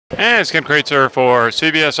And it's Ken Kraetzer for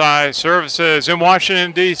CBSI Services in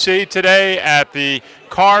Washington, D.C. today at the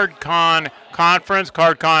CardCon conference.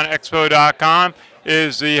 CardConExpo.com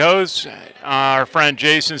is the host. Our friend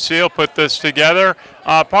Jason Seal put this together.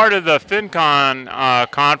 Part of the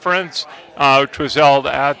FinCon conference, which was held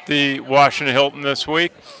at the Washington Hilton this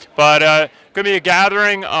week. But going to be a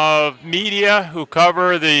gathering of media who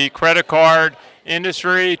cover the credit card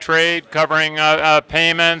industry, trade, covering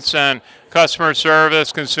payments and customer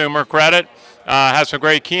service, consumer credit. Has some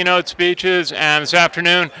great keynote speeches, and this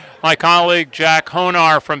afternoon my colleague Jack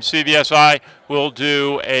Honar from CBSI will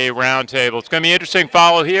do a roundtable. It's going to be interesting.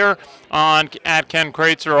 Follow here at Ken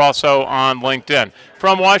Kraetzer, also on LinkedIn.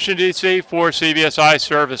 From Washington, D.C. for CBSI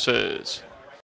Services.